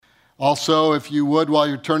Also, if you would, while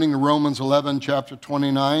you're turning to Romans 11, chapter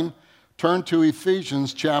 29, turn to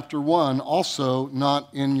Ephesians chapter 1, also not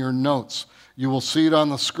in your notes. You will see it on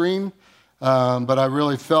the screen, but I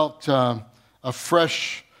really felt a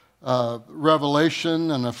fresh revelation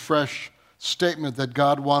and a fresh statement that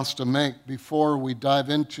God wants to make before we dive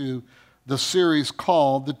into the series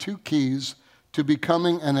called The Two Keys to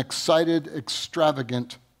Becoming an Excited,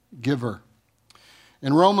 Extravagant Giver.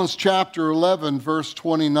 In Romans chapter 11, verse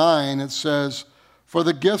 29, it says, "For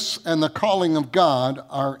the gifts and the calling of God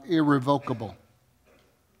are irrevocable."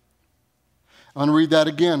 I want to read that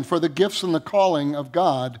again. For the gifts and the calling of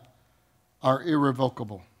God are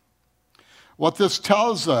irrevocable. What this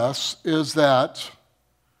tells us is that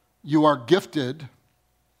you are gifted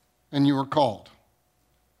and you are called.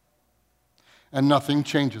 And nothing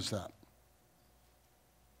changes that.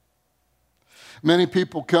 Many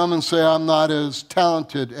people come and say, I'm not as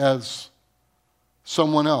talented as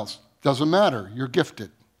someone else. Doesn't matter. You're gifted.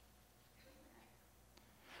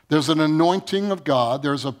 There's an anointing of God.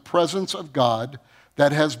 There's a presence of God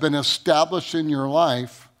that has been established in your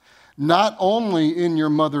life, not only in your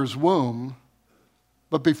mother's womb,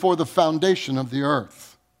 but before the foundation of the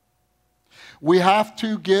earth. We have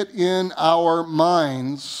to get in our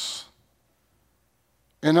minds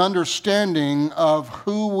an understanding of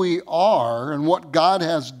who we are and what God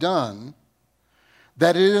has done,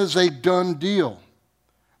 that it is a done deal,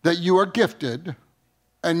 that you are gifted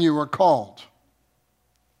and you are called.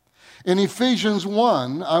 In Ephesians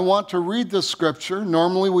 1, I want to read this scripture.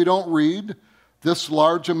 Normally we don't read this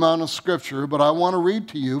large amount of scripture, but I want to read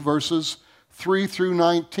to you verses 3 through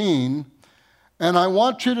 19, and I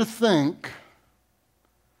want you to think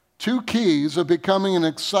two keys of becoming an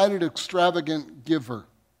excited, extravagant giver.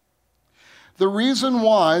 The reason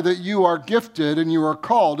why that you are gifted and you are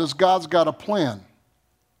called is God's got a plan.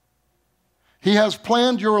 He has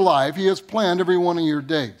planned your life. He has planned every one of your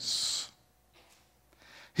days.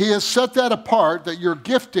 He has set that apart that your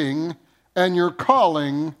gifting and your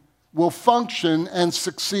calling will function and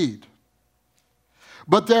succeed.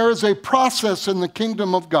 But there is a process in the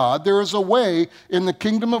kingdom of God. There is a way in the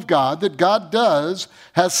kingdom of God that God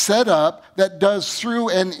has set up, that does through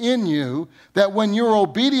and in you, that when you're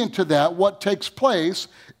obedient to that, what takes place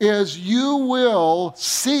is you will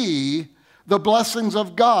see the blessings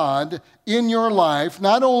of God in your life,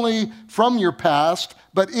 not only from your past,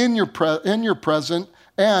 but in your present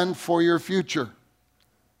and for your future.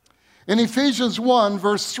 In Ephesians 1,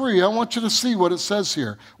 verse 3, I want you to see what it says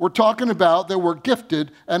here. We're talking about that we're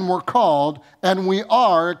gifted and we're called and we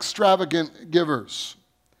are extravagant givers.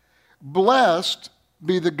 Blessed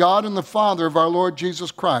be the God and the Father of our Lord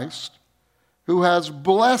Jesus Christ, who has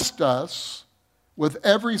blessed us with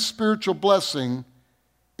every spiritual blessing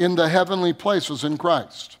in the heavenly places in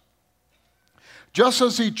Christ. Just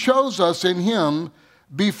as he chose us in him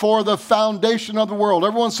before the foundation of the world.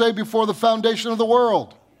 Everyone say, before the foundation of the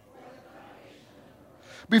world.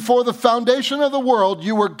 Before the foundation of the world,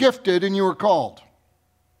 you were gifted and you were called.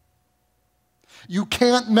 You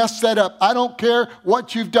can't mess that up. I don't care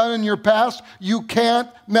what you've done in your past. You can't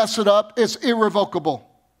mess it up. It's irrevocable.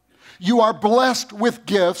 You are blessed with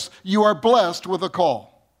gifts. You are blessed with a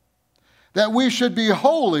call. That we should be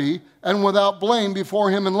holy and without blame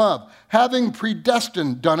before him in love, having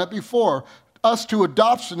predestined, done it before, us to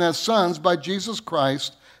adoption as sons by Jesus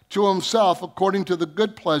Christ to himself according to the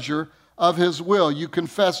good pleasure of his will. You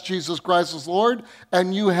confess Jesus Christ as Lord,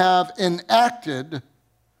 and you have enacted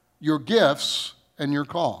your gifts and your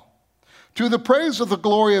call. To the praise of the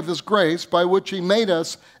glory of his grace, by which he made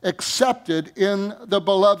us accepted in the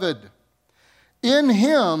beloved. In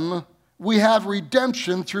him we have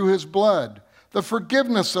redemption through his blood, the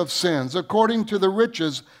forgiveness of sins, according to the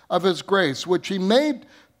riches of his grace, which he made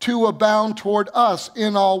to abound toward us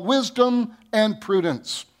in all wisdom and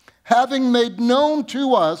prudence, having made known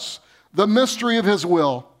to us the mystery of his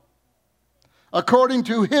will, according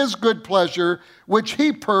to his good pleasure, which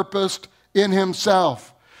he purposed in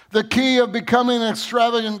himself. The key of becoming an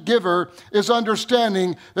extravagant giver is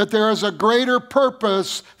understanding that there is a greater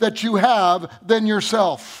purpose that you have than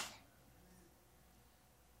yourself.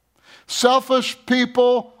 Selfish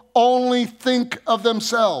people only think of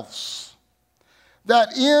themselves.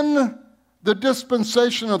 That in the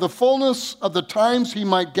dispensation of the fullness of the times he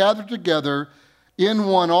might gather together in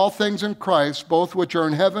one all things in Christ, both which are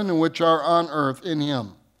in heaven and which are on earth in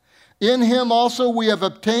him. In him also we have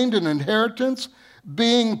obtained an inheritance,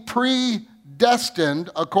 being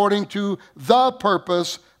predestined according to the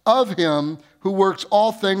purpose of him who works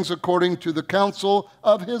all things according to the counsel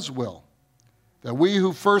of his will, that we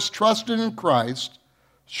who first trusted in Christ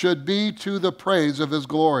should be to the praise of his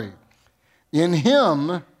glory. In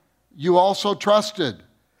him you also trusted,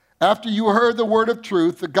 after you heard the word of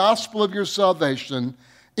truth, the gospel of your salvation,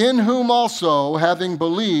 in whom also, having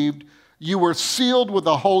believed, you were sealed with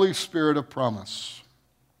the Holy Spirit of promise,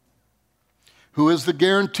 who is the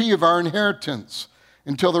guarantee of our inheritance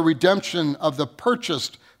until the redemption of the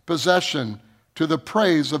purchased possession to the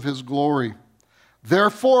praise of his glory.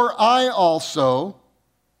 Therefore, I also,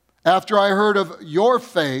 after I heard of your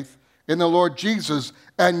faith in the Lord Jesus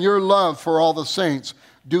and your love for all the saints,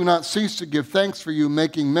 do not cease to give thanks for you,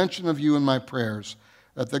 making mention of you in my prayers,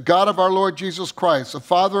 that the God of our Lord Jesus Christ, the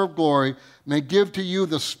Father of glory, may give to you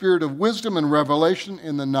the spirit of wisdom and revelation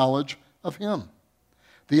in the knowledge of him,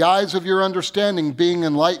 the eyes of your understanding being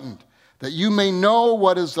enlightened, that you may know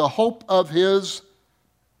what is the hope of his,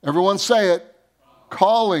 everyone say it,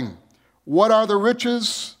 calling. What are the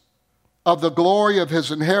riches of the glory of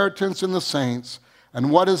his inheritance in the saints,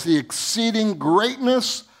 and what is the exceeding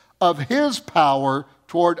greatness of his power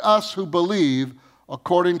toward us who believe,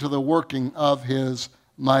 according to the working of his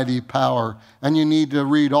mighty power. And you need to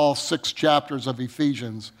read all 6 chapters of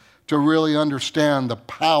Ephesians to really understand the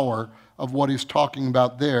power of what he's talking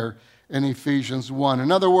about there in Ephesians 1.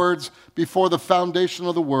 In other words, before the foundation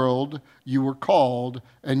of the world, you were called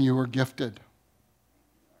and you were gifted.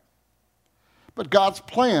 But God's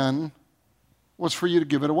plan was for you to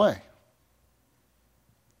give it away.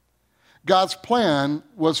 God's plan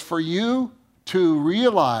was for you to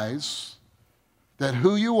realize that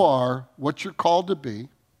who you are, what you're called to be,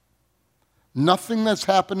 nothing that's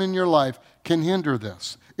happened in your life can hinder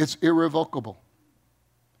this. It's irrevocable.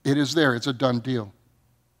 It is there. It's a done deal.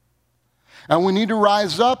 And we need to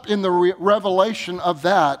rise up in the revelation of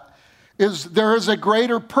that. There is a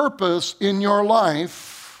greater purpose in your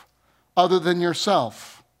life other than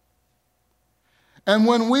yourself. And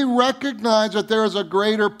when we recognize that there is a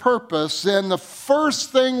greater purpose, then the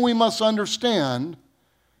first thing we must understand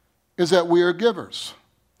is that we are givers.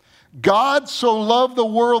 God so loved the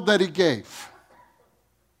world that he gave.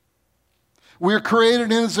 We are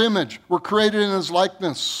created in his image. We're created in his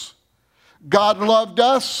likeness. God loved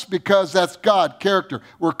us because that's God, character.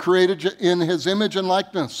 We're created in his image and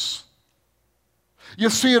likeness. You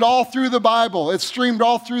see it all through the Bible. It's streamed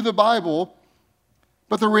all through the Bible.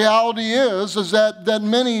 But the reality is that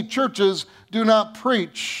many churches do not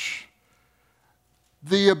preach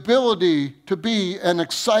the ability to be an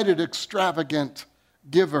excited, extravagant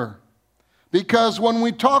giver. Because when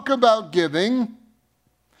we talk about giving,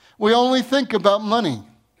 we only think about money.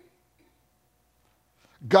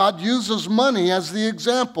 God uses money as the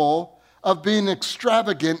example of being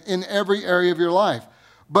extravagant in every area of your life.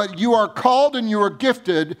 But you are called and you are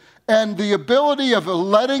gifted, and the ability of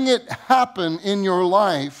letting it happen in your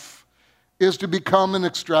life is to become an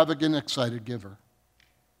extravagant, excited giver.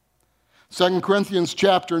 2 Corinthians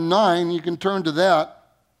chapter 9, you can turn to that.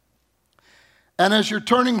 And as you're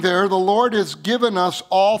turning there, the Lord has given us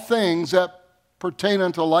all things that pertain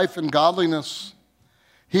unto life and godliness.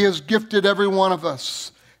 He has gifted every one of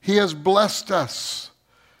us. He has blessed us.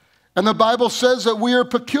 And the Bible says that we are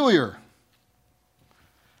peculiar.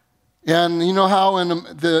 And you know how in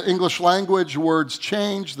the English language words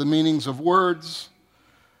change, the meanings of words.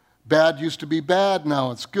 Bad used to be bad, now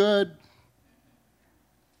it's good.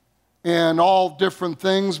 And all different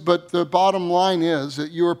things, but the bottom line is that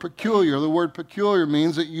you are peculiar. The word peculiar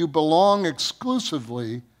means that you belong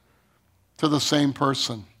exclusively to the same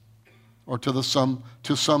person or to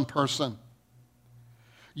some person.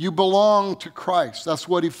 You belong to Christ. That's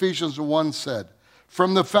what Ephesians 1 said.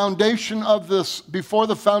 From the foundation of this, before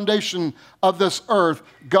the foundation of this earth,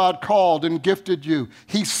 God called and gifted you.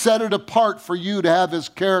 He set it apart for you to have his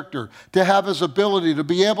character, to have his ability, to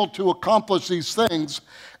be able to accomplish these things.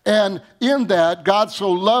 And in that, God so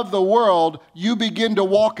loved the world, you begin to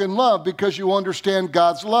walk in love because you understand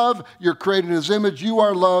God's love. You're created in his image. You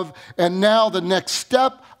are love. And now the next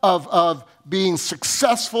step of being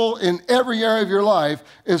successful in every area of your life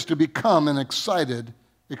is to become an excited,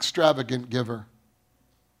 extravagant giver.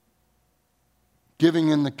 Giving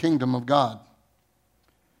in the kingdom of God.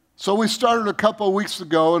 So we started a couple of weeks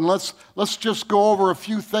ago, and let's just go over a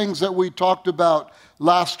few things that we talked about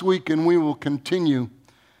last week, and we will continue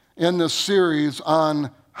in this series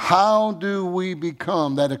on how do we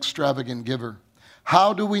become that extravagant giver?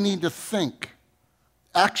 How do we need to think?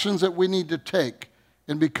 Actions that we need to take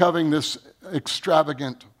in becoming this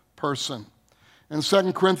extravagant person. In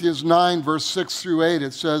 2 Corinthians 9, verse 6 through 8,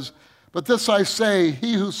 it says, "But this I say,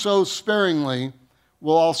 he who sows sparingly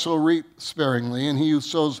will also reap sparingly, and he who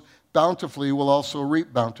sows bountifully will also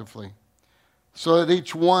reap bountifully. So that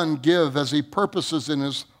each one give as he purposes in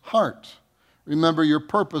his heart, Remember, your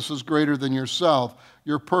purpose is greater than yourself.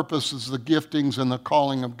 Your purpose is the giftings and the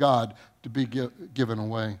calling of God to be given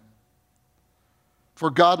away. For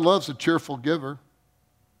God loves a cheerful giver.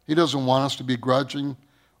 He doesn't want us to be grudging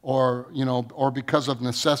or because of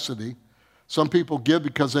necessity. Some people give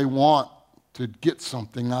because they want to get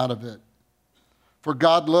something out of it. For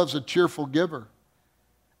God loves a cheerful giver.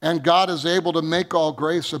 And God is able to make all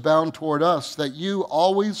grace abound toward us, that you,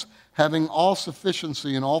 always having all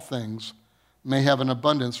sufficiency in all things, may have an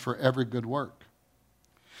abundance for every good work.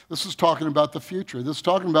 This is talking about the future. This is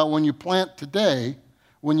talking about when you plant today,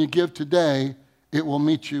 when you give today, it will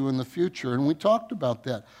meet you in the future. And we talked about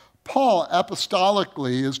that. Paul,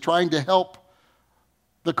 apostolically, is trying to help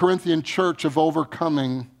the Corinthian church of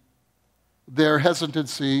overcoming their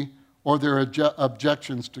hesitancy or their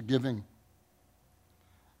objections to giving.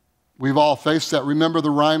 We've all faced that. Remember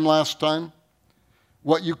the rhyme last time?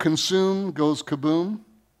 What you consume goes kaboom.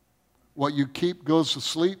 What you keep goes to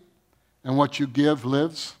sleep. And what you give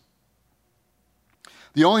lives.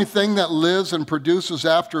 The only thing that lives and produces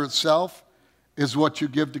after itself is what you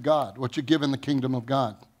give to God, what you give in the kingdom of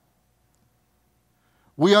God.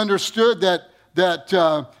 We understood that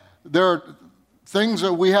there are things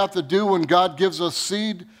that we have to do when God gives us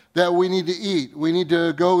seed that we need to eat. We need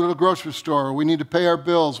to go to the grocery store. We need to pay our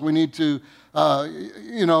bills. We need to,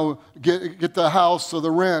 get the house or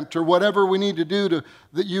the rent or whatever we need to do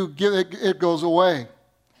that you give it goes away.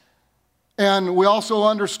 And we also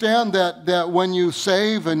understand that when you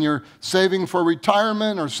save and you're saving for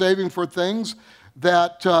retirement or saving for things,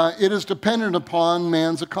 that it is dependent upon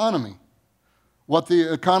man's economy. What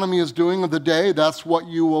the economy is doing of the day, that's what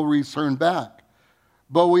you will return back.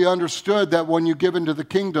 But we understood that when you give into the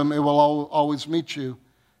kingdom, it will always meet you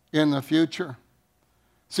in the future.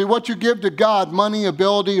 See, what you give to God, money,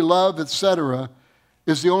 ability, love, etc.,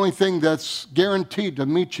 is the only thing that's guaranteed to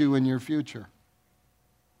meet you in your future.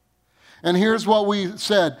 And here's what we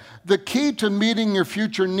said. The key to meeting your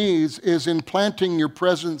future needs is in planting your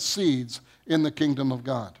present seeds in the kingdom of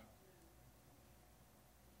God.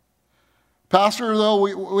 Pastor, though,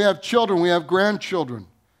 we have children, we have grandchildren.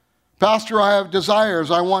 Pastor, I have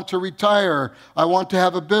desires. I want to retire. I want to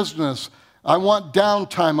have a business. I want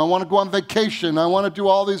downtime. I want to go on vacation. I want to do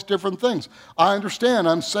all these different things. I understand.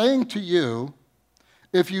 I'm saying to you,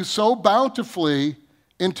 if you sow bountifully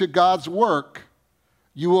into God's work,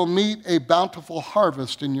 you will meet a bountiful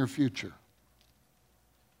harvest in your future.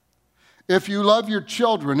 If you love your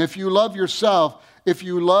children, if you love yourself, if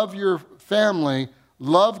you love your family,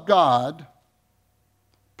 love God,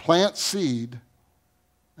 plant seed,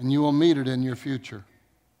 and you will meet it in your future.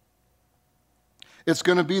 It's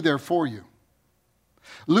going to be there for you.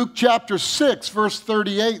 Luke chapter 6, verse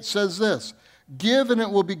 38 says this, "Give and it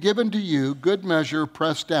will be given to you, good measure,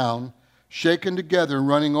 pressed down, shaken together, and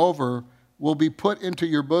running over, will be put into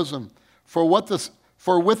your bosom. For with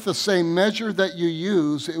the same measure that you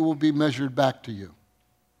use, it will be measured back to you."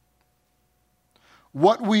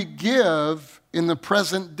 What we give in the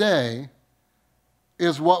present day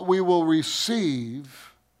is what we will receive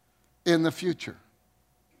in the future.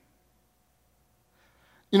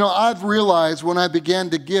 I've realized when I began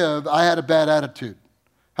to give, I had a bad attitude.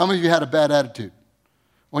 How many of you had a bad attitude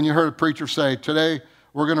when you heard a preacher say, "Today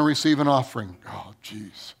we're going to receive an offering"? Oh,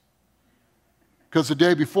 geez. Because the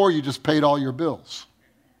day before you just paid all your bills.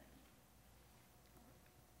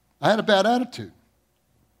 I had a bad attitude.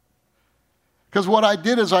 Because what I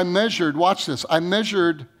did is I measured, watch this, I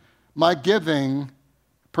measured my giving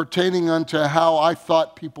pertaining unto how I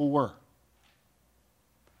thought people were.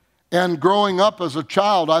 And growing up as a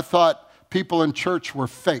child, I thought people in church were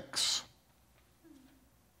fakes.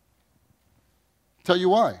 I'll tell you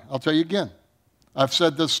why. I'll tell you again. I've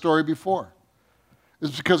said this story before.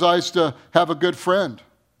 It's because I used to have a good friend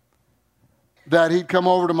that he'd come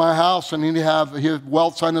over to my house and he had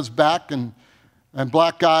welts on his back and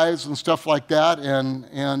black eyes and stuff like that,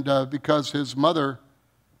 and because his mother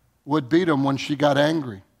would beat him when she got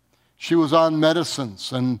angry. She was on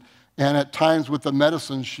medicines, and at times with the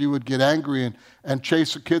medicines, she would get angry and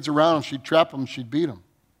chase the kids around, and she'd trap them, she'd beat them.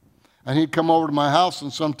 And he'd come over to my house,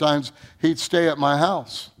 and sometimes he'd stay at my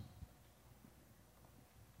house.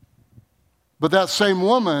 But that same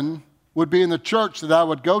woman would be in the church that I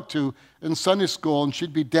would go to in Sunday school, and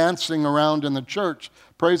she'd be dancing around in the church,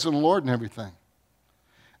 praising the Lord and everything.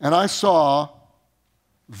 And I saw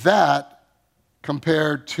that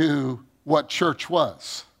compared to what church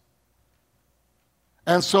was.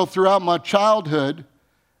 And so throughout my childhood,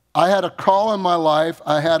 I had a call in my life.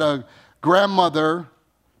 I had a grandmother.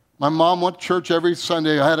 My mom went to church every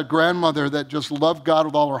Sunday. I had a grandmother that just loved God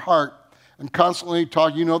with all her heart and constantly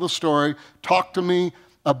talked, you know the story, talked to me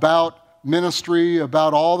about ministry,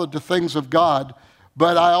 about all the things of God,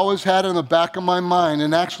 but I always had in the back of my mind,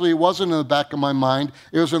 and actually it wasn't in the back of my mind,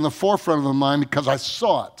 it was in the forefront of the mind because I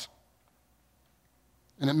saw it.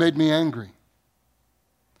 And it made me angry.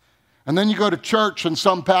 And then you go to church and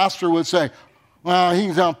some pastor would say, well,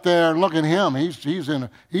 he's out there, and look at him.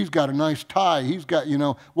 He's got a nice tie. He's got,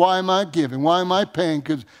 why am I giving? Why am I paying?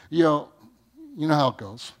 Because, you know how it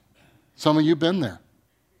goes. Some of you have been there.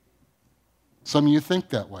 Some of you think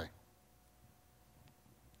that way.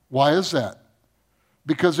 Why is that?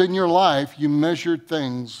 Because in your life, you measured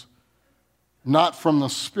things not from the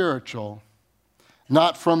spiritual,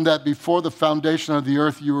 not from that before the foundation of the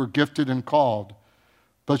earth you were gifted and called,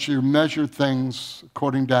 but you measured things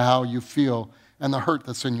according to how you feel and the hurt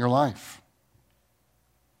that's in your life.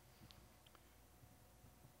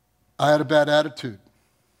 I had a bad attitude.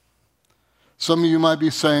 Some of you might be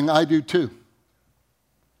saying, I do too.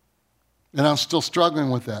 And I'm still struggling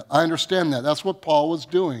with that. I understand that. That's what Paul was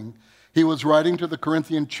doing. He was writing to the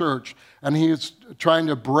Corinthian church, and he was trying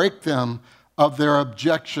to break them of their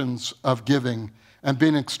objections of giving and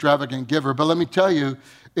being an extravagant giver. But let me tell you,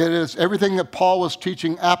 it is everything that Paul was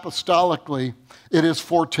teaching apostolically, it is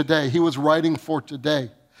for today. He was writing for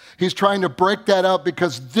today. He's trying to break that up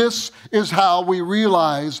because this is how we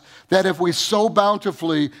realize that if we sow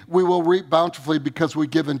bountifully, we will reap bountifully because we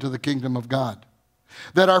give into the kingdom of God.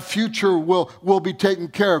 That our future will be taken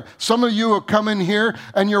care of. Some of you have come in here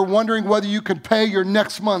and you're wondering whether you can pay your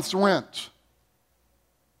next month's rent.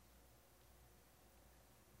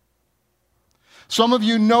 Some of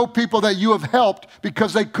you know people that you have helped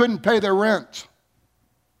because they couldn't pay their rent.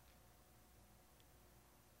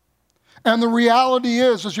 And the reality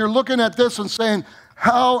is, as you're looking at this and saying,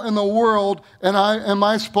 how in the world am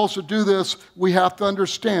I supposed to do this? We have to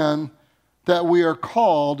understand that we are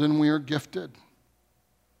called and we are gifted.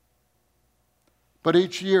 But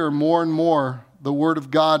each year, more and more, the Word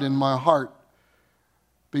of God in my heart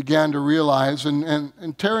began to realize,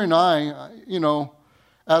 and Terry and I,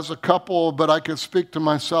 as a couple, but I could speak to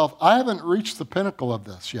myself, I haven't reached the pinnacle of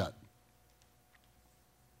this yet.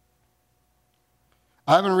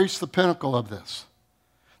 I haven't reached the pinnacle of this.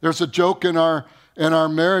 There's a joke in our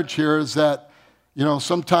marriage here is that,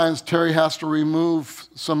 sometimes Terry has to remove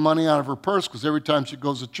some money out of her purse because every time she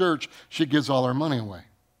goes to church, she gives all her money away,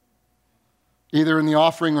 either in the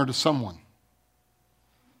offering or to someone.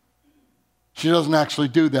 She doesn't actually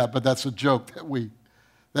do that, but that's a joke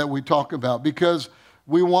that we talk about because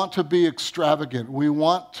we want to be extravagant. We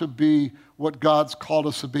want to be what God's called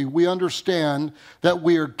us to be. We understand that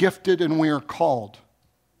we are gifted and we are called.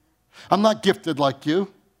 I'm not gifted like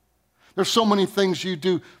you. There's so many things you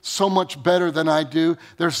do so much better than I do.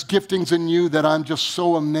 There's giftings in you that I'm just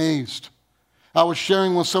so amazed. I was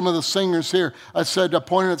sharing with some of the singers here. I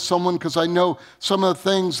pointed at someone because I know some of the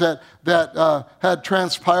things that had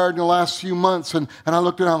transpired in the last few months, and I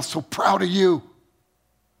looked at them, I'm so proud of you.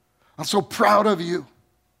 I'm so proud of you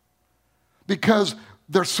because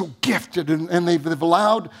they're so gifted and they've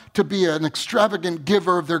allowed to be an extravagant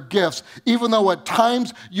giver of their gifts, even though at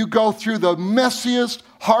times you go through the messiest,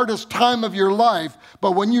 hardest time of your life.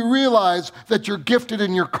 But when you realize that you're gifted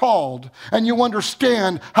and you're called and you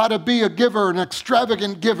understand how to be a giver, an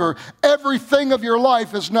extravagant giver, everything of your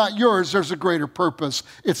life is not yours. There's a greater purpose.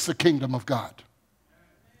 It's the kingdom of God.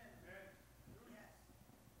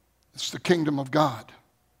 It's the kingdom of God.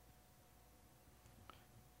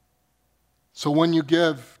 So when you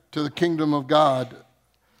give to the kingdom of God,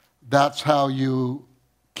 that's how you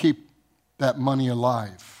keep that money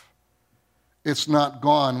alive. It's not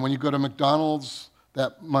gone. When you go to McDonald's,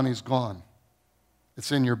 that money's gone.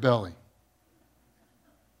 It's in your belly.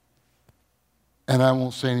 And I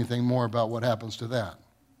won't say anything more about what happens to that.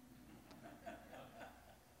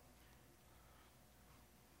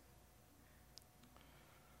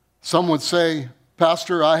 Some would say,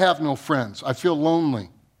 Pastor, I have no friends. I feel lonely.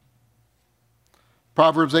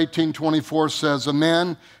 Proverbs 18:24 says, a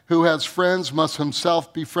man who has friends must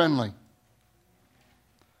himself be friendly.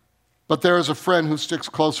 But there is a friend who sticks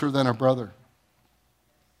closer than a brother.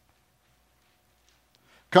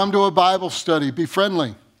 Come to a Bible study. Be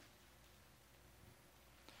friendly.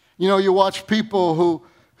 You watch people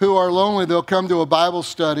who are lonely. They'll come to a Bible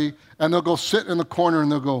study and they'll go sit in the corner and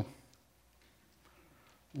they'll go,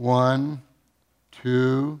 1,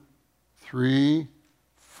 2, 3,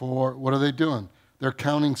 4. What are they doing? They're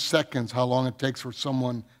counting seconds, how long it takes for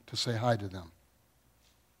someone to say hi to them.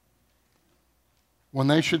 When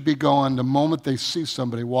they should be going, the moment they see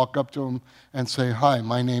somebody, walk up to them and say, hi,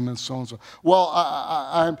 my name is so-and-so. Well,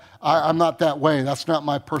 I'm not that way. That's not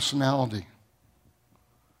my personality.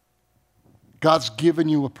 God's given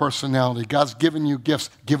you a personality. God's given you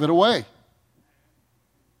gifts. Give it away.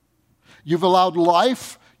 You've allowed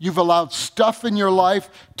life, you've allowed stuff in your life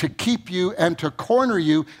to keep you and to corner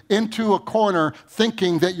you into a corner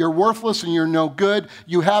thinking that you're worthless and you're no good,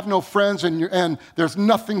 you have no friends, and there's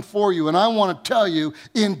nothing for you. And I want to tell you,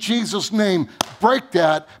 in Jesus' name, break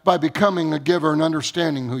that by becoming a giver and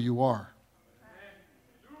understanding who you are.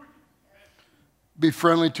 Be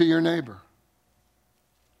friendly to your neighbor.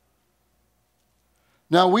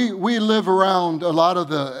 Now, we live around a lot of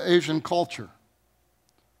the Asian culture.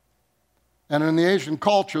 And in the Asian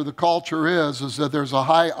culture, the culture is that there's a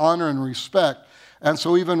high honor and respect. And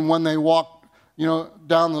so even when they walk,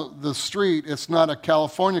 down the street, it's not a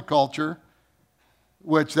California culture,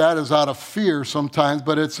 which that is out of fear sometimes,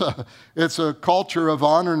 but it's a culture of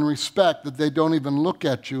honor and respect that they don't even look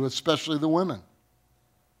at you, especially the women.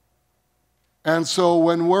 And so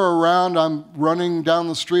when we're around, I'm running down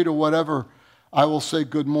the street or whatever, I will say,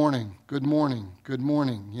 good morning, good morning, good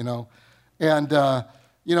morning, And,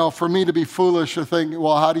 for me to be foolish to think,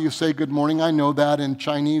 well, how do you say good morning? I know that in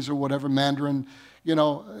Chinese or whatever, Mandarin,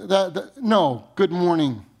 no, good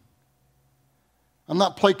morning. I'm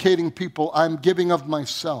not placating people. I'm giving of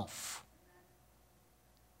myself.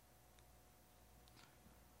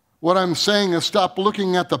 What I'm saying is stop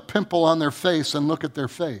looking at the pimple on their face and look at their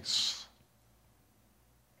face.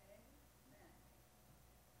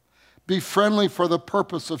 Be friendly for the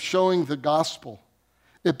purpose of showing the gospel.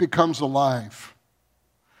 It becomes alive.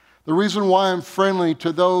 The reason why I'm friendly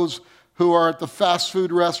to those who are at the fast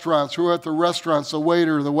food restaurants, who are at the restaurants, the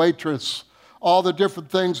waiter, the waitress, all the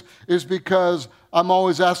different things, is because I'm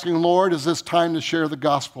always asking, Lord, is this time to share the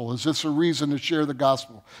gospel? Is this a reason to share the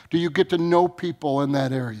gospel? Do you get to know people in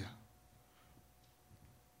that area?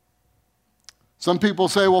 Some people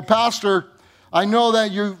say, well, Pastor, I know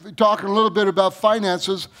that you're talking a little bit about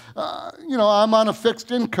finances. I'm on a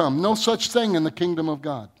fixed income. No such thing in the kingdom of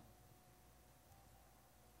God.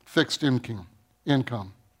 Fixed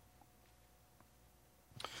income.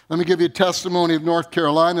 Let me give you a testimony of North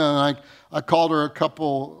Carolina. And I called her a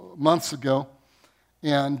couple months ago,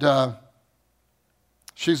 and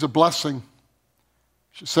she's a blessing.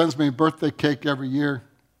 She sends me a birthday cake every year.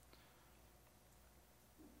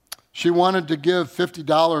 She wanted to give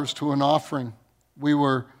 $50 to an offering we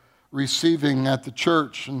were receiving at the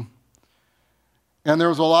church. And there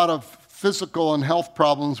was a lot of physical and health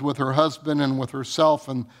problems with her husband and with herself,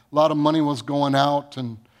 and a lot of money was going out,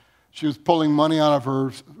 and she was pulling money out of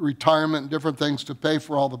her retirement and different things to pay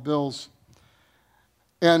for all the bills.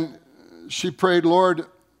 And she prayed, Lord,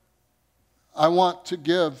 I want to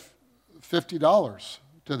give $50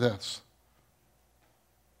 to this.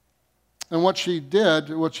 And what she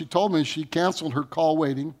did, what she told me, she canceled her call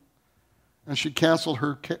waiting, and she canceled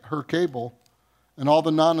her cable and all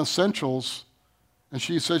the non-essentials, and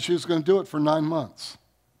she said she was going to do it for 9 months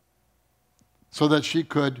so that she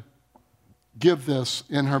could give this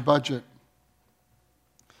in her budget.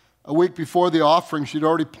 A week before the offering, she'd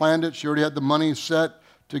already planned it. She already had the money set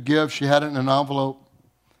to give. She had it in an envelope.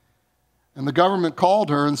 And the government called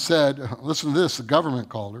her and said, listen to this, the government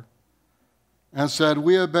called her and said,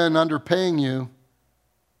 we have been underpaying you,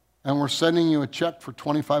 and we're sending you a check for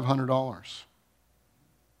 $2,500.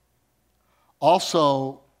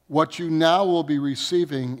 Also, what you now will be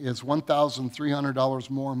receiving is $1,300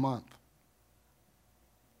 more a month.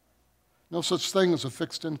 No such thing as a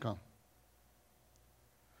fixed income.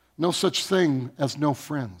 No such thing as no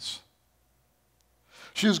friends.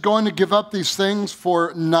 She was going to give up these things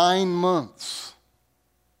for 9 months.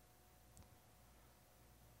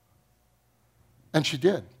 And she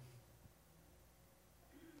did.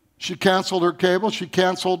 She canceled her cable. She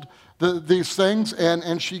canceled these things,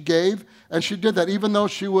 and she gave, and she did that, even though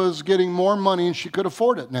she was getting more money and she could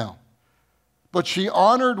afford it now. But she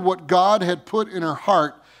honored what God had put in her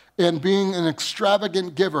heart in being an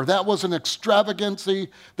extravagant giver. That was an extravagancy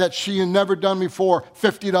that she had never done before,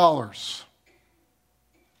 $50.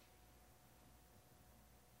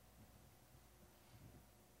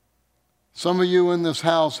 Some of you in this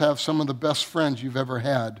house have some of the best friends you've ever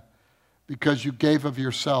had because you gave of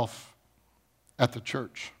yourself at the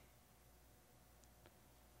church.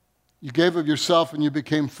 You gave of yourself and you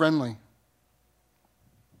became friendly.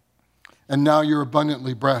 And now you're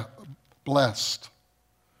abundantly blessed.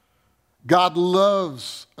 God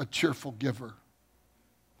loves a cheerful giver.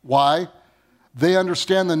 Why? They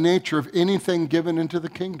understand the nature of anything given into the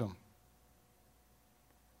kingdom.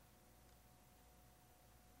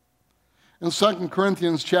 In 2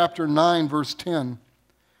 Corinthians chapter 9, verse 10,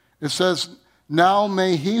 it says, now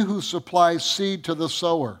may he who supplies seed to the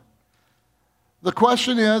sower. The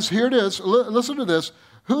question is, here it is, listen to this,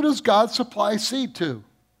 who does God supply seed to?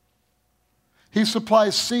 He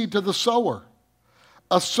supplies seed to the sower.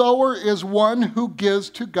 A sower is one who gives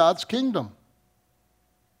to God's kingdom.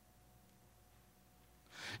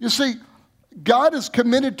 You see, God is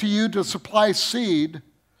committed to you to supply seed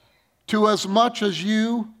to as much as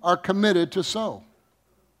you are committed to sow.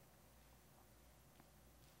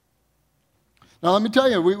 Now, let me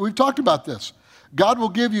tell you, we've talked about this. God will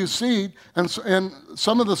give you seed, and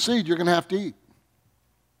some of the seed you're going to have to eat.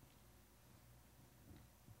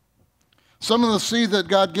 Some of the seed that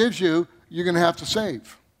God gives you, you're going to have to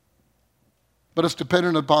save. But it's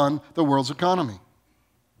dependent upon the world's economy.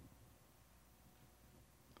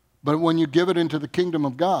 But when you give it into the kingdom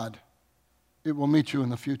of God, it will meet you in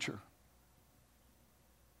the future.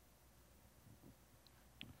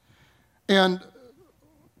 And,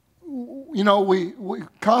 you know, we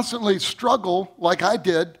constantly struggle, like I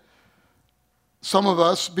did, some of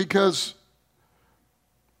us, because,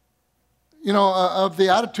 you know, of the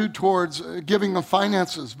attitude towards giving of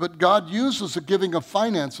finances. But God uses the giving of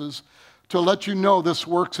finances to let you know this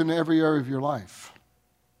works in every area of your life.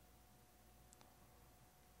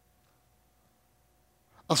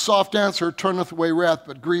 A soft answer turneth away wrath,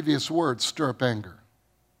 but grievous words stir up anger.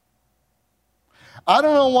 I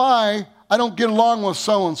don't know why I don't get along with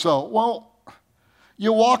so-and-so. Well,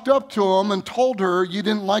 you walked up to him and told her you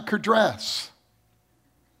didn't like her dress.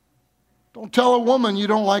 Don't tell a woman you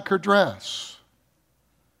don't like her dress.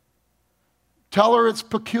 Tell her it's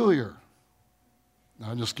peculiar. No,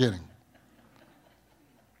 I'm just kidding.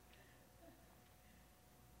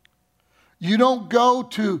 You don't go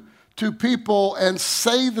to people and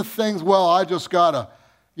say the things, well, I just got to,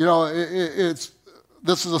 you know,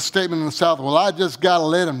 this is a statement in the South, well, I just got to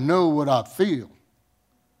let them know what I feel.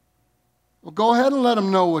 Well, go ahead and let them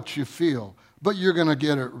know what you feel, but you're going to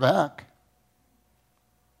get it back.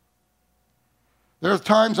 There are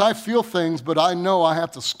times I feel things, but I know I have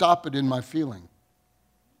to stop it in my feeling.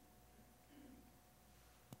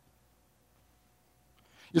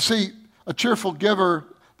 You see, a cheerful giver,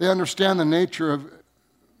 they understand the nature of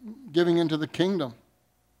giving into the kingdom.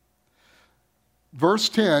 Verse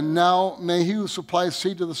 10, now may he who supplies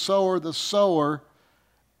seed to the sower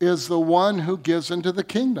is the one who gives into the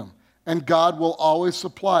kingdom. And God will always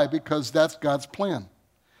supply because that's God's plan.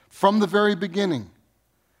 From the very beginning,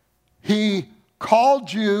 he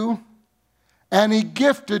called you and he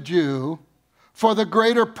gifted you for the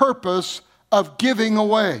greater purpose of giving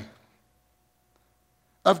away.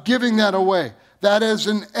 Of giving that away. That is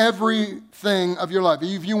in everything of your life.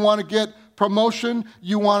 If you want to get promotion,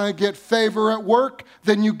 you want to get favor at work,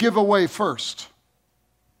 then you give away first.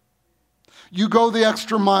 You go the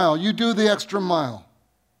extra mile. You do the extra mile.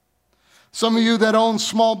 Some of you that own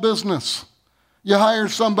small business, you hire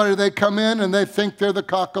somebody, they come in and they think they're the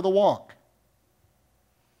cock of the walk.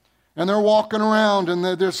 And they're walking around and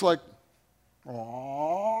they're just like,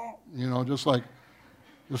 oh, you know, just like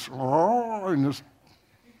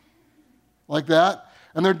that.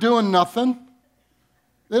 And they're doing nothing.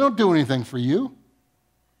 They don't do anything for you.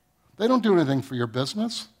 They don't do anything for your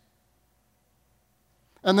business.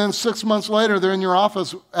 And then 6 months later, they're in your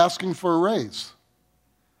office asking for a raise.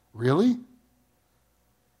 Really?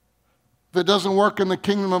 If it doesn't work in the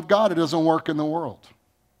kingdom of God, it doesn't work in the world.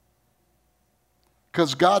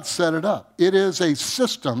 Because God set it up. It is a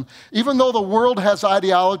system. Even though the world has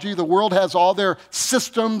ideology, the world has all their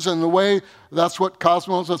systems and the way, that's what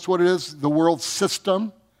cosmos, that's what it is, the world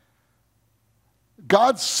system.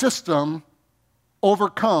 God's system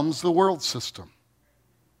overcomes the world system.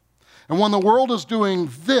 And when the world is doing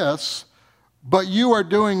this, but you are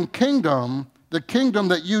doing kingdom, the kingdom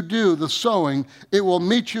that you do, the sowing, it will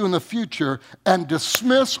meet you in the future and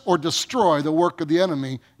dismiss or destroy the work of the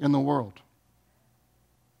enemy in the world.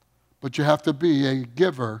 But you have to be a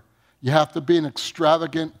giver. You have to be an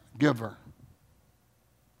extravagant giver.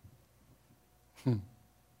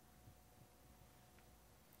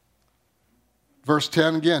 Verse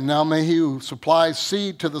 10 again, now may he who supplies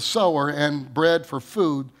seed to the sower and bread for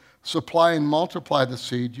food, supply and multiply the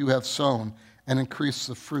seed you have sown and increase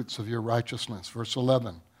the fruits of your righteousness. Verse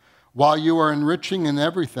 11, while you are enriching in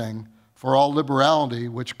everything for all liberality,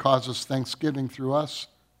 which causes thanksgiving through us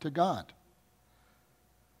to God.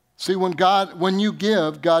 See, when you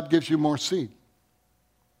give, God gives you more seed.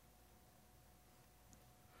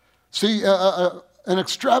 See, an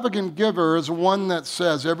extravagant giver is one that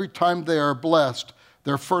says every time they are blessed,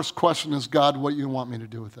 their first question is, God, what do you want me to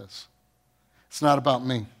do with this? It's not about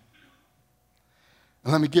me.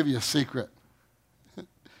 And let me give you a secret.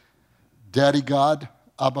 Daddy God,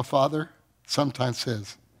 Abba Father, sometimes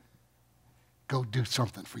says, go do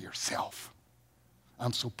something for yourself.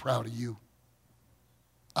 I'm so proud of you.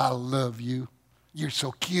 I love you. You're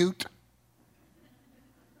so cute.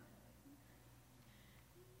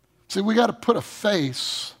 See, we got to put a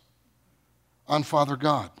face on Father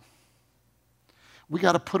God. We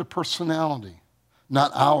got to put a personality,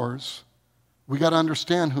 not ours. We got to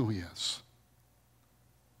understand who he is.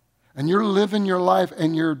 And you're living your life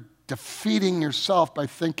and you're defeating yourself by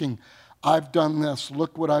thinking, I've done this.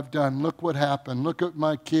 Look what I've done. Look what happened. Look at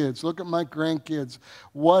my kids. Look at my grandkids.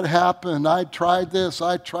 What happened? I tried this.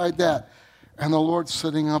 I tried that. And the Lord's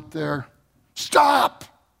sitting up there. Stop!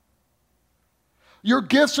 Your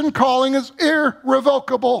gifts and calling is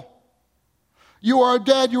irrevocable. You are a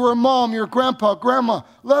dad, you are a mom, you're a grandpa, grandma.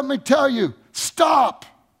 Let me tell you, stop.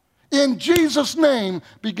 In Jesus' name,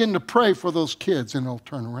 begin to pray for those kids and it'll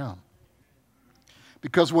turn around.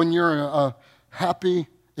 Because when you're a happy,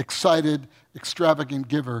 excited, extravagant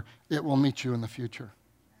giver, it will meet you in the future.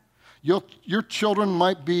 Your children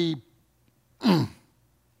might be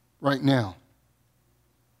right now.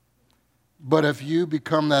 But if you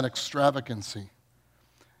become that extravagancy,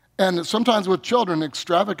 and sometimes with children,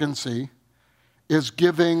 extravagancy is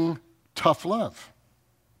giving tough love.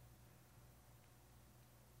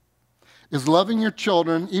 Is loving your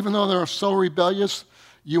children, even though they're so rebellious,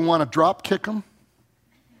 you want to drop kick them,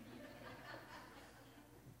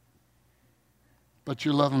 but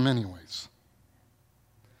you love them anyways.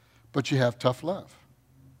 But you have tough love.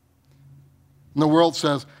 And the world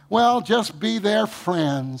says, well, just be their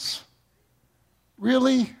friends.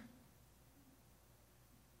 Really?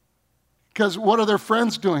 Because what are their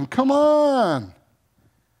friends doing? Come on.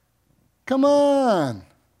 Come on.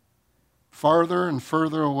 Farther and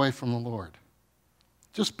further away from the Lord.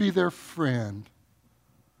 Just be their friend.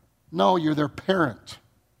 No, you're their parent.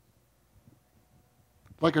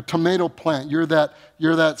 Like a tomato plant, you're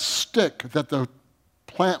that stick that the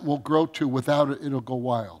plant will grow to. Without it, it'll go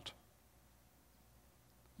wild.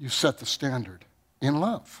 You set the standard in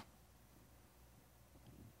love.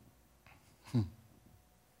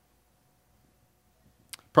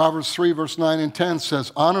 Proverbs 3, verse 9 and 10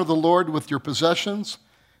 says, honor the Lord with your possessions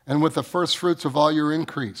and with the first fruits of all your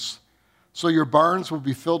increase. So your barns will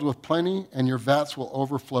be filled with plenty and your vats will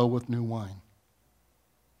overflow with new wine.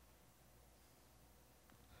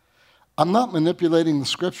 I'm not manipulating the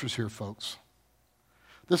scriptures here, folks.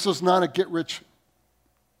 This is not a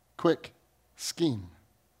get-rich-quick scheme.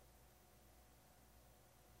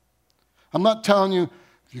 I'm not telling you,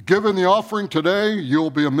 if you give in the offering today, you'll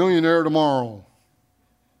be a millionaire tomorrow.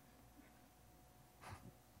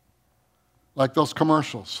 Like those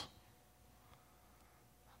commercials.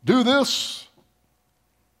 Do this,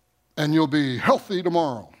 and you'll be healthy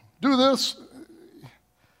tomorrow. Do this.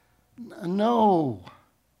 No.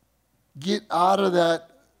 Get out of that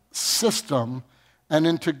system and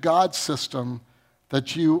into God's system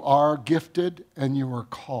that you are gifted and you are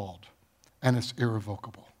called, and it's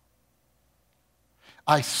irrevocable.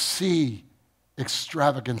 I see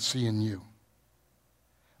extravagancy in you.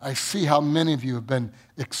 I see how many of you have been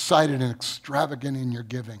excited and extravagant in your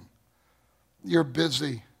giving. You're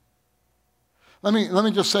busy. Let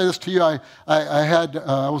me just say this to you. I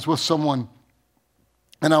was with someone,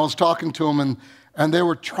 and I was talking to them, and they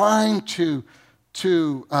were trying to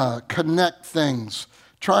connect things,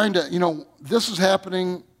 trying to, this is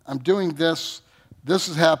happening, I'm doing this. This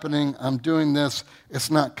is happening, I'm doing this. It's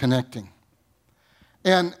not connecting.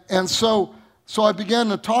 And so I began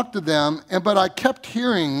to talk to them, but I kept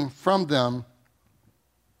hearing from them,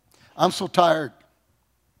 I'm so tired.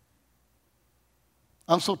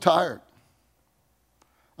 I'm so tired.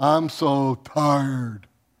 I'm so tired.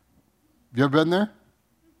 Have you ever been there?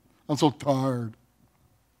 I'm so tired.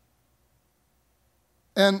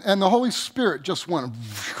 And the Holy Spirit just went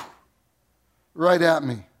right at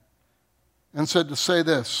me and said to say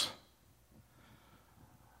this.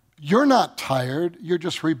 You're not tired, you're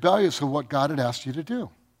just rebellious of what God had asked you to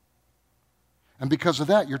do. And because of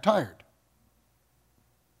that, you're tired.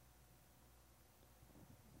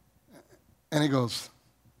 And he goes,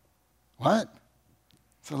 what?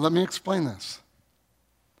 So let me explain this.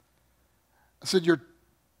 I said, you're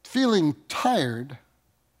feeling tired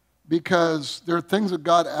because there are things that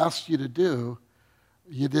God asked you to do,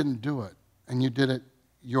 you didn't do it, and you did it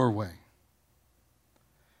your way.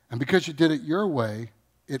 And because you did it your way,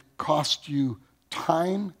 it cost you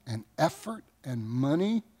time and effort and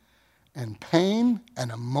money and pain and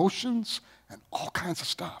emotions and all kinds of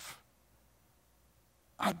stuff.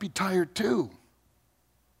 I'd be tired too.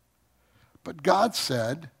 But God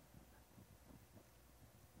said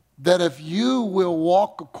that if you will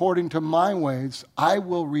walk according to my ways, I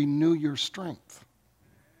will renew your strength.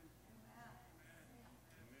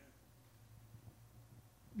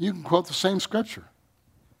 You can quote the same scripture.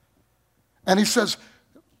 And he says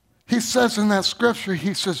in that scripture,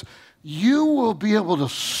 he says, you will be able to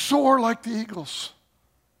soar like the eagles.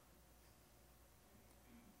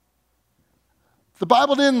 The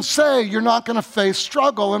Bible didn't say you're not going to face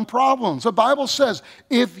struggle and problems. The Bible says,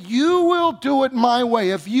 if you will do it my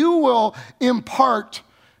way, if you will impart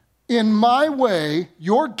in my way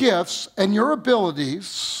your gifts and your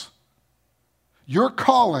abilities, your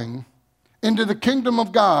calling into the kingdom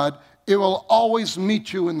of God, it will always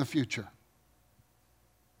meet you in the future.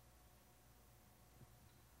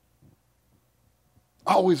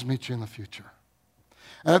 Always meet you in the future.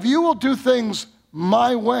 And if you will do things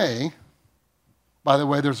my way, by the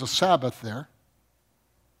way, there's a Sabbath there.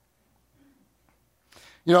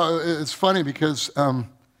 You know, it's funny because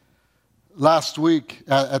last week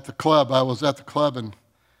at the club, I was at the club,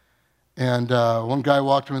 and one guy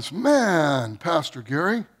walked in and said, "Man, Pastor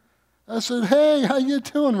Gary." I said, "Hey, how you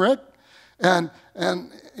doing, Rick?" And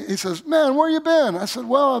he says, "Man, where you been?" I said,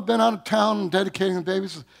 "Well, I've been out of town dedicating the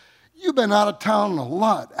babies." He says, "You've been out of town a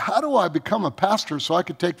lot. How do I become a pastor so I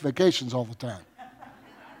could take vacations all the time?"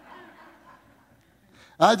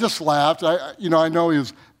 I just laughed. I know he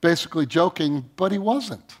was basically joking, but he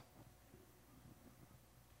wasn't.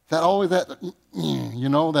 That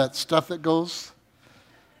stuff that goes,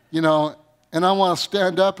 and I want to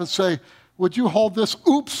stand up and say, "Would you hold this?"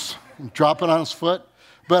 Oops, and drop it on his foot,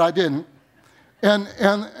 but I didn't.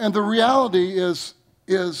 And the reality is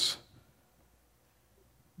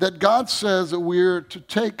that God says that we're to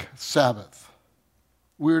take Sabbath.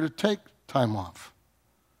 We're to take time off.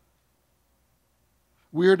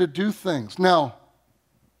 We are to do things. Now,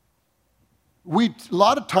 we a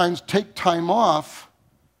lot of times take time off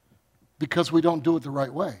because we don't do it the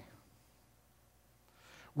right way.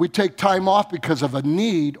 We take time off because of a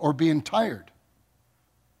need or being tired.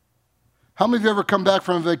 How many of you ever come back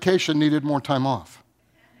from a vacation and needed more time off?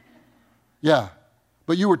 Yeah.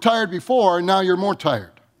 But you were tired before, and now you're more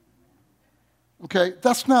tired. Okay?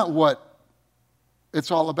 That's not what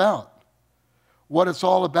it's all about. What it's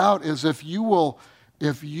all about is if you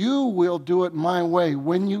will do it my way,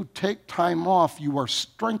 when you take time off, you are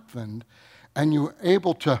strengthened and you're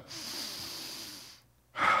able to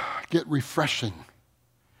get refreshing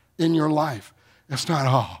in your life. It's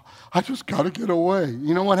not, I just got to get away.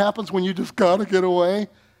 You know what happens when you just got to get away?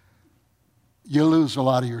 You lose a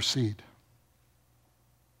lot of your seed.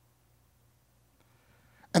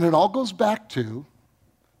 And it all goes back to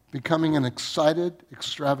becoming an excited,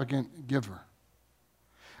 extravagant giver.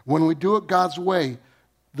 When we do it God's way,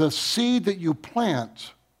 the seed that you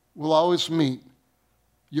plant will always meet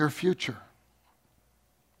your future.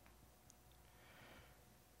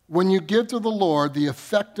 When you give to the Lord, the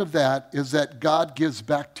effect of that is that God gives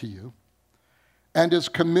back to you and is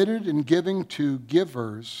committed in giving to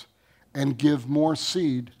givers and give more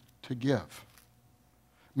seed to give.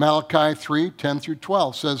 Malachi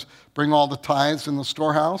 3:10-12 says, "Bring all the tithes in the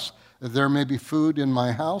storehouse, that there may be food in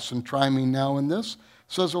my house, and try me now in this,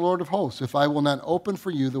 says the Lord of hosts, if I will not open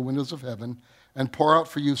for you the windows of heaven and pour out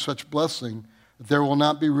for you such blessing that there will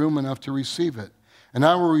not be room enough to receive it. And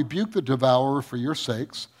I will rebuke the devourer for your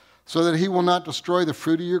sakes, so that he will not destroy the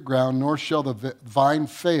fruit of your ground, nor shall the vine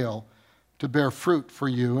fail to bear fruit for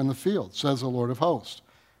you in the field, says the Lord of hosts.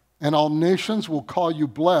 And all nations will call you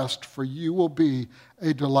blessed, for you will be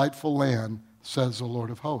a delightful land, says the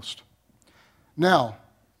Lord of hosts." Now,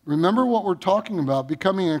 remember what we're talking about,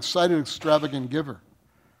 becoming an excited, extravagant giver.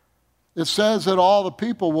 It says that all the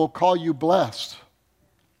people will call you blessed.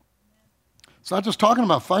 It's not just talking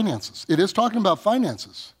about finances. It is talking about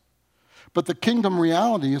finances. But the kingdom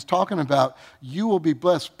reality is talking about you will be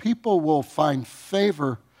blessed. People will find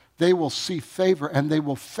favor. They will see favor, and they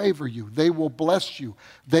will favor you. They will bless you.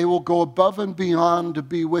 They will go above and beyond to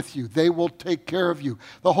be with you. They will take care of you.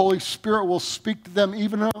 The Holy Spirit will speak to them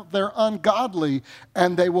even if they're ungodly,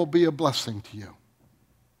 and they will be a blessing to you.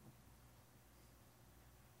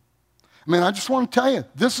 I mean, I just want to tell you,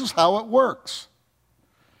 this is how it works.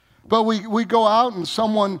 But we go out and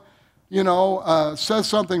someone, says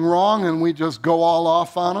something wrong and we just go all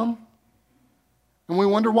off on them. And we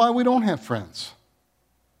wonder why we don't have friends.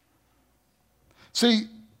 See,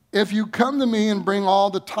 if you come to me and bring all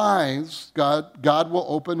the tithes, God will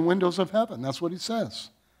open windows of heaven. That's what he says.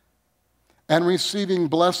 And receiving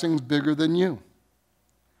blessings bigger than you.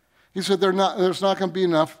 He said there's not going to be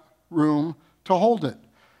enough room to hold it.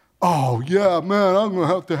 Oh, yeah, man, I'm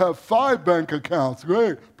going to have 5 bank accounts.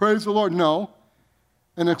 Great, praise the Lord. No.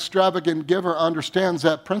 An extravagant giver understands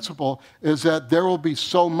that principle is that there will be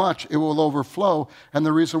so much, it will overflow. And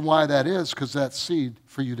the reason why that is because that's seed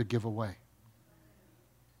for you to give away.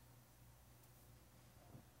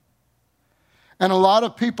 And a lot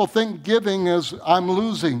of people think giving is, I'm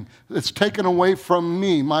losing. It's taken away from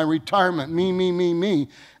me, my retirement, me.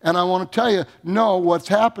 And I want to tell you, no, what's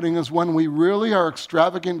happening is when we really are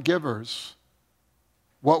extravagant givers,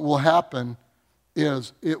 what will happen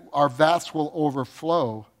is our vats will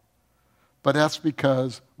overflow, but that's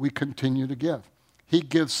because we continue to give. He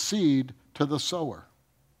gives seed to the sower.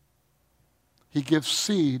 He gives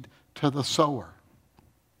seed to the sower.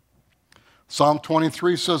 Psalm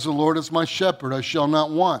 23 says, the Lord is my shepherd, I shall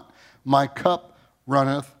not want. My cup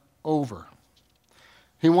runneth over.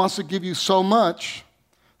 He wants to give you so much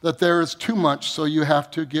that there is too much, so you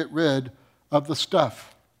have to get rid of the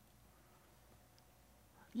stuff.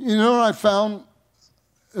 You know what I found?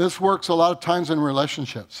 This works a lot of times in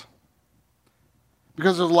relationships.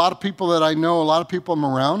 Because there's a lot of people that I know, a lot of people I'm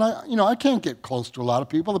around. I can't get close to a lot of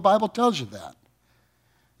people. The Bible tells you that.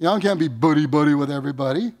 I can't be buddy-buddy with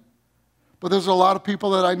everybody. But there's a lot of people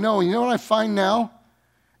that I know. You know what I find now?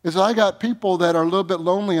 Is I got people that are a little bit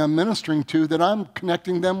lonely I'm ministering to that I'm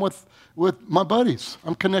connecting them with my buddies.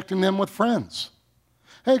 I'm connecting them with friends.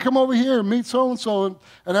 Hey, come over here, meet so-and-so.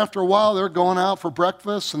 And after a while, they're going out for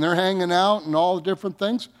breakfast and they're hanging out and all the different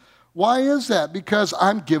things. Why is that? Because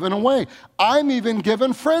I'm giving away. I'm even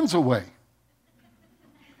giving friends away.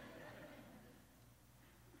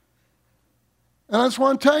 And I just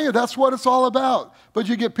want to tell you, that's what it's all about. But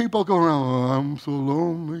you get people going, oh, I'm so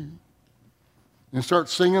lonely. And start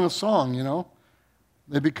singing a song,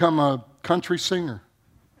 They become a country singer.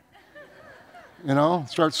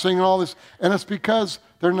 Start singing all this. And it's because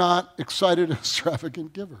they're not excited,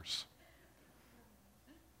 extravagant givers.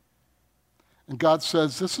 And God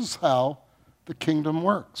says, this is how the kingdom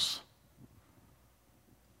works.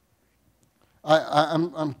 I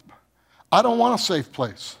don't want a safe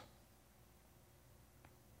place.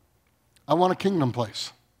 I want a kingdom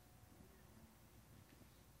place.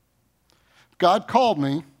 God called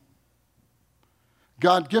me.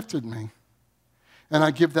 God gifted me. And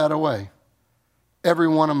I give that away. Every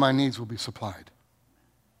one of my needs will be supplied.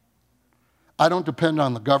 I don't depend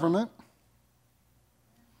on the government.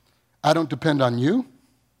 I don't depend on you.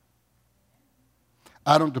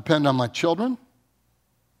 I don't depend on my children.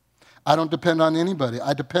 I don't depend on anybody.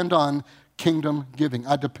 I depend on kingdom giving.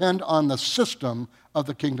 I depend on the system of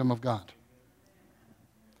the kingdom of God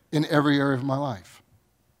in every area of my life.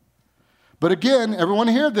 But again, everyone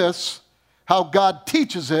hear this, how God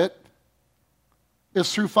teaches it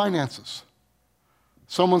is through finances.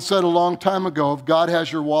 Someone said a long time ago, if God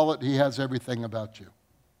has your wallet, he has everything about you.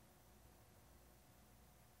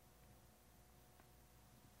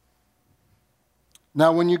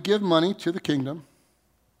 Now, when you give money to the kingdom,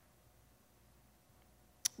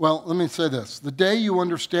 well, let me say this. The day you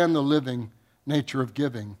understand the living nature of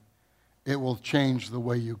giving, it will change the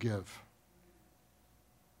way you give.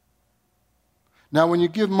 Now, when you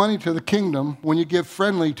give money to the kingdom, when you give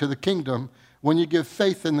friendly to the kingdom, when you give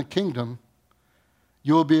faith in the kingdom,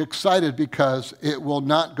 you will be excited because it will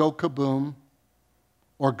not go kaboom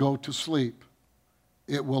or go to sleep.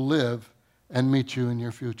 It will live and meet you in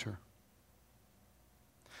your future.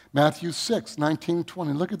 Matthew 6, 19,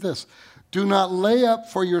 20. Look at this. Do not lay up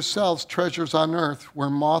for yourselves treasures on earth where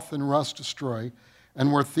moth and rust destroy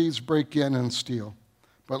and where thieves break in and steal.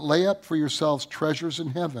 But lay up for yourselves treasures in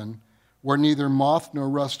heaven where neither moth nor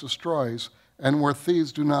rust destroys and where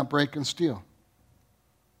thieves do not break and steal.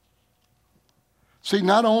 See,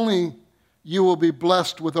 not only you will be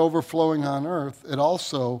blessed with overflowing on earth, it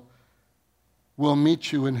also will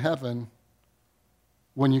meet you in heaven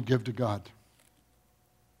when you give to God.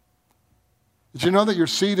 Did you know that your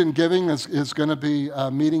seed in giving is going to be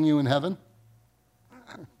meeting you in heaven?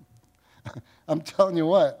 I'm telling you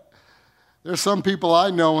what, there's some people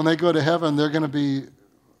I know when they go to heaven, they're going to be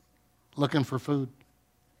looking for food.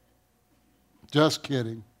 Just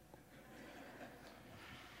kidding.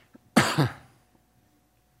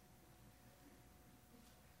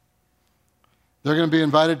 They're going to be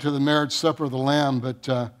invited to the marriage supper of the Lamb, but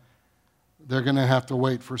they're going to have to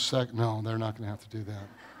wait for No, they're not going to have to do that.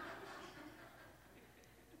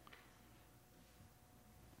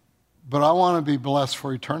 But I want to be blessed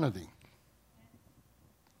for eternity.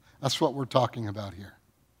 That's what we're talking about here.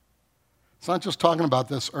 It's not just talking about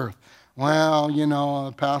this earth. Well,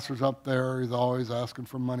 the pastor's up there, he's always asking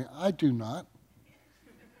for money. I do not.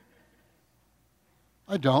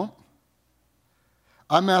 I don't.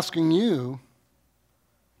 I'm asking you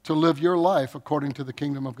to live your life according to the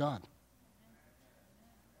kingdom of God.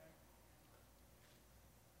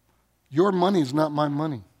 Your money is not my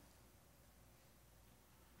money.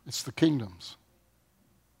 It's the kingdom's.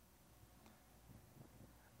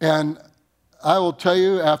 And I will tell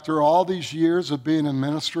you, after all these years of being in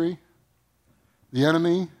ministry, the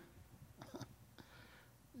enemy.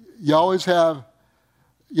 You always have,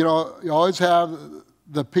 you always have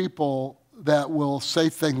the people that will say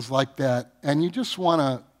things like that, and you just want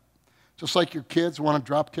to, just like your kids want to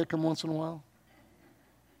drop kick them once in a while.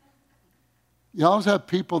 You always have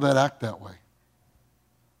people that act that way.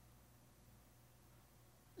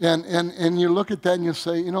 And you look at that and you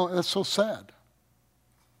say, that's so sad.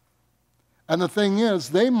 And the thing is,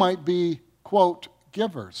 they might be, quote,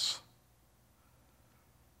 givers.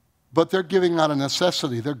 But they're giving out of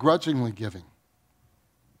necessity. They're grudgingly giving.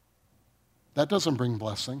 That doesn't bring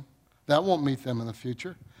blessing. That won't meet them in the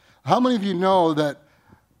future. How many of you know that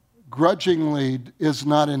grudgingly is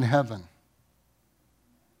not in heaven?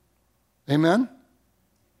 Amen?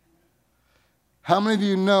 How many of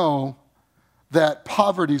you know that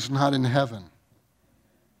poverty is not in heaven?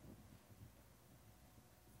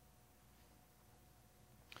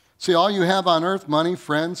 See, all you have on earth, money,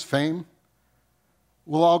 friends, fame,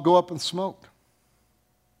 will all go up in smoke.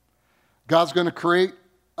 God's going to create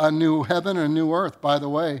a new heaven and a new earth. By the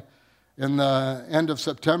way, in the end of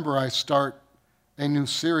September, I start a new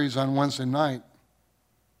series on Wednesday night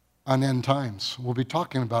on end times. We'll be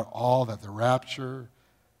talking about all that, the rapture,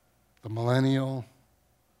 the millennial,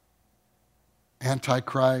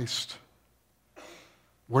 Antichrist,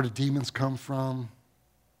 where do demons come from?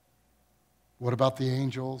 What about the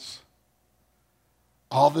angels?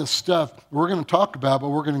 All this stuff we're going to talk about, but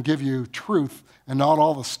we're going to give you truth and not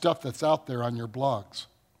all the stuff that's out there on your blogs.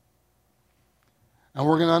 And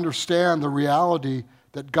we're going to understand the reality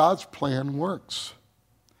that God's plan works.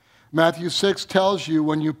 Matthew 6 tells you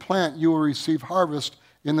when you plant, you will receive harvest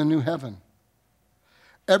in the new heaven.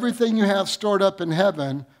 Everything you have stored up in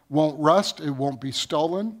heaven won't rust, it won't be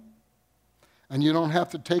stolen, and you don't have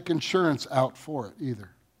to take insurance out for it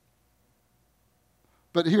either.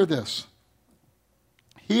 But hear this.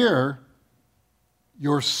 Here,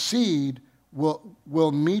 your seed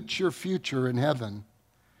will meet your future in heaven.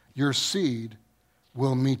 Your seed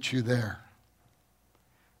will meet you there.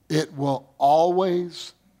 It will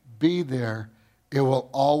always be there. It will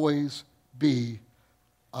always be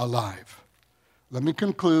alive. Let me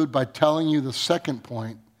conclude by telling you the second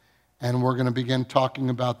point, and we're going to begin talking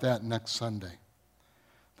about that next Sunday.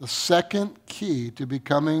 The second key to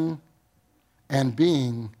becoming and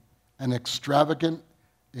being an extravagant,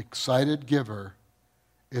 excited giver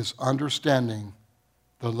is understanding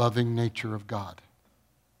the loving nature of God.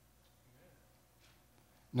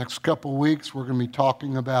 Next couple weeks, we're going to be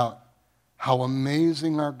talking about how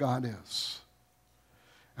amazing our God is.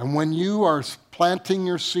 And when you are planting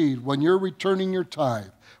your seed, when you're returning your tithe,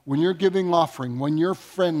 when you're giving offering, when you're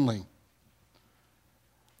friendly,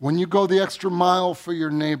 when you go the extra mile for your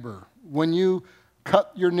neighbor, when you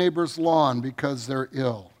cut your neighbor's lawn because they're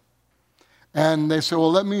ill, and they say,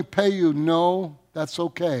 well, let me pay you. No, that's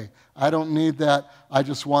okay. I don't need that. I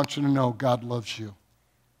just want you to know God loves you.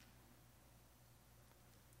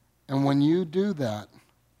 And when you do that,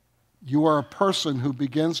 you are a person who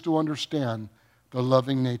begins to understand the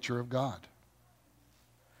loving nature of God.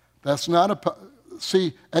 That's not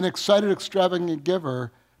see, an excited, extravagant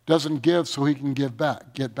giver doesn't give so he can get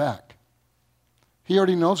back. He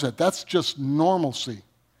already knows that. That's just normalcy.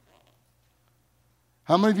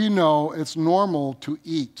 How many of you know it's normal to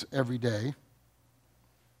eat every day?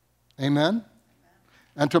 Amen?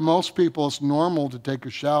 And to most people, it's normal to take a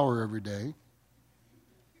shower every day.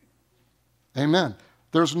 Amen.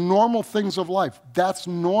 There's normal things of life. That's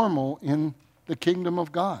normal in the kingdom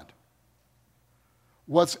of God.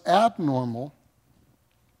 What's abnormal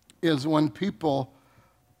is when people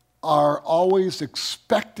are always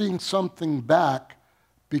expecting something back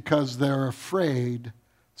because they're afraid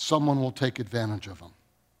someone will take advantage of them.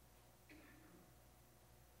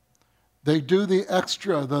 They do the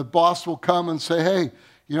extra. The boss will come and say, hey,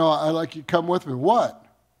 I'd like you to come with me. What?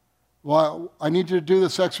 Well, I need you to do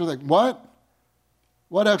this extra thing. What?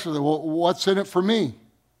 What extra thing? Well, what's in it for me?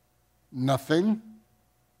 Nothing.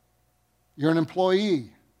 You're an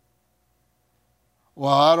employee.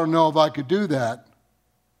 Well, I don't know if I could do that.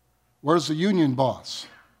 Where's the union boss?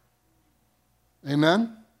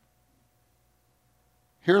 Amen?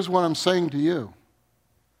 Here's what I'm saying to you.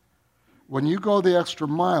 When you go the extra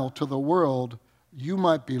mile to the world, you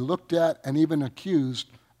might be looked at and even accused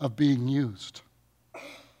of being used.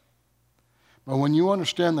 But when you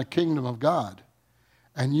understand the kingdom of God,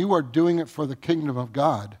 and you are doing it for the kingdom of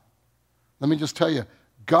God, let me just tell you,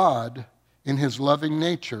 God, in his loving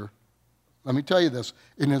nature, let me tell you this,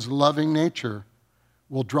 in his loving nature,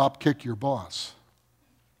 will drop kick your boss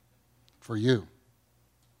for you.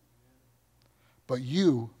 But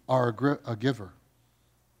you are a giver.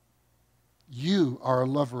 You are a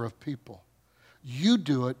lover of people. You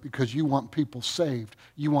do it because you want people saved.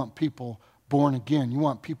 You want people born again. You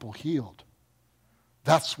want people healed.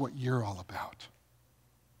 That's what you're all about.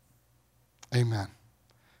 Amen.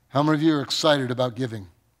 How many of you are excited about giving?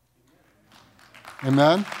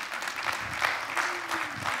 Amen?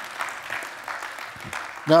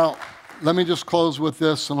 Now, let me just close with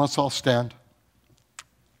this, and let's all stand.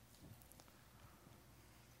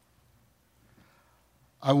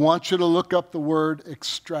 I want you to look up the word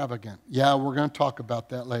extravagant. Yeah, we're going to talk about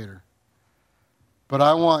that later. But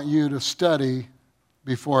I want you to study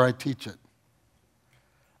before I teach it.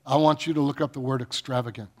 I want you to look up the word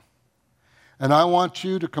extravagant. And I want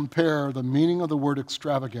you to compare the meaning of the word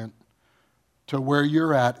extravagant to where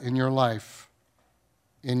you're at in your life,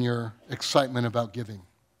 in your excitement about giving.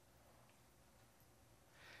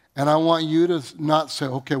 And I want you to not say,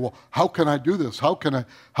 okay, well, how can I do this? How can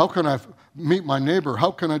I meet my neighbor?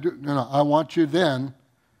 How can I do? No, I want you then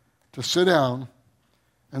to sit down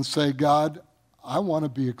and say, God, I want to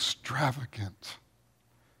be extravagant.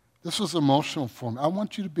 This is emotional for me. I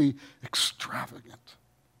want you to be extravagant.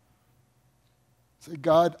 Say,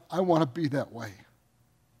 God, I want to be that way.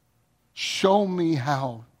 Show me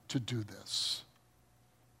how to do this.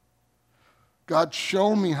 God,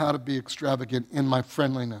 show me how to be extravagant in my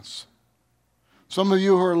friendliness. Some of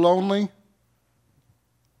you who are lonely,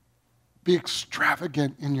 be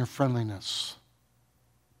extravagant in your friendliness.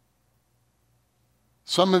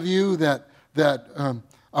 Some of you that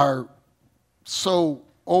are so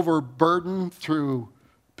overburdened through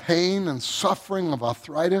pain and suffering of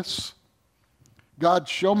arthritis, God,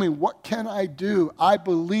 show me, what can I do? I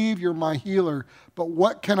believe you're my healer, but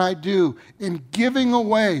what can I do in giving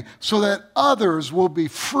away so that others will be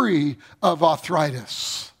free of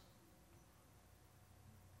arthritis?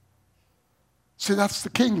 See, that's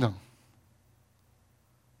the kingdom.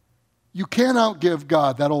 You can't outgive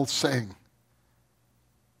God, that old saying.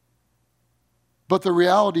 But the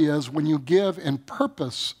reality is, when you give in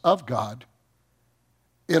purpose of God,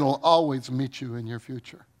 it'll always meet you in your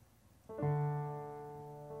future.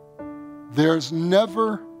 There's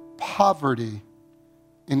never poverty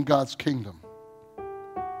in God's kingdom.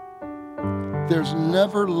 There's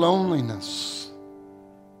never loneliness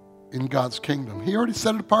in God's kingdom. He already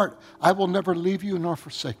set it apart. I will never leave you nor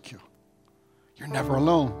forsake you. You're never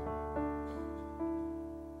alone.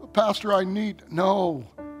 Pastor, I need. No.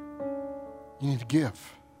 You need to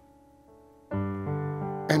give.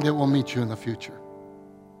 And it will meet you in the future.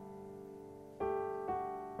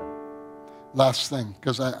 Last thing,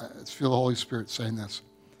 because I feel the Holy Spirit saying this.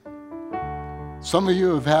 Some of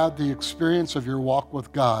you have had the experience of your walk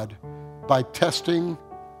with God by testing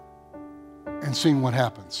and seeing what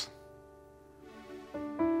happens.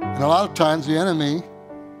 And a lot of times the enemy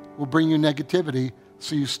will bring you negativity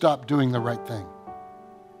so you stop doing the right thing.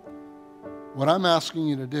 What I'm asking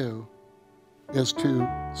you to do is to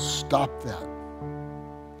stop that.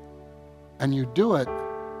 And you do it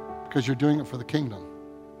because you're doing it for the kingdom.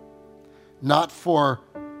 Not for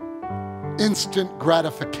instant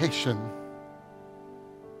gratification,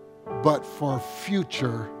 but for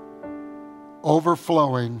future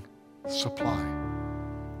overflowing supply.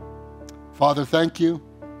 Father, thank you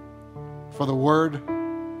for the word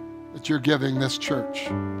that you're giving this church.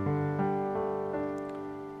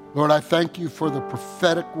 Lord, I thank you for the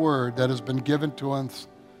prophetic word that has been given to us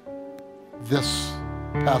this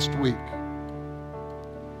past week.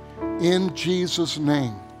 In Jesus'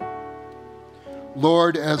 name,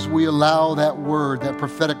 Lord, as we allow that word, that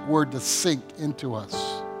prophetic word to sink into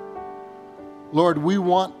us, Lord, we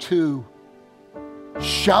want to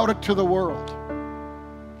shout it to the world.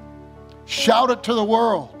 Shout it to the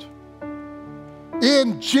world.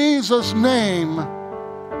 In Jesus' name,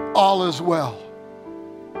 all is well.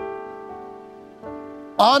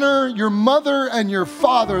 Honor your mother and your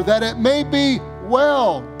father that it may be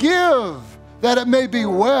well. Give that it may be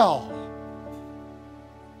well.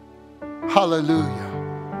 Hallelujah.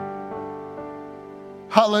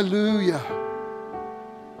 Hallelujah.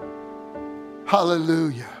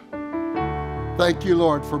 Hallelujah. Thank you,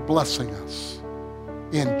 Lord, for blessing us.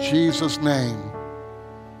 In Jesus' name,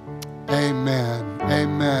 amen.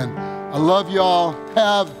 Amen. I love y'all.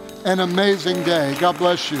 Have an amazing day. God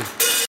bless you.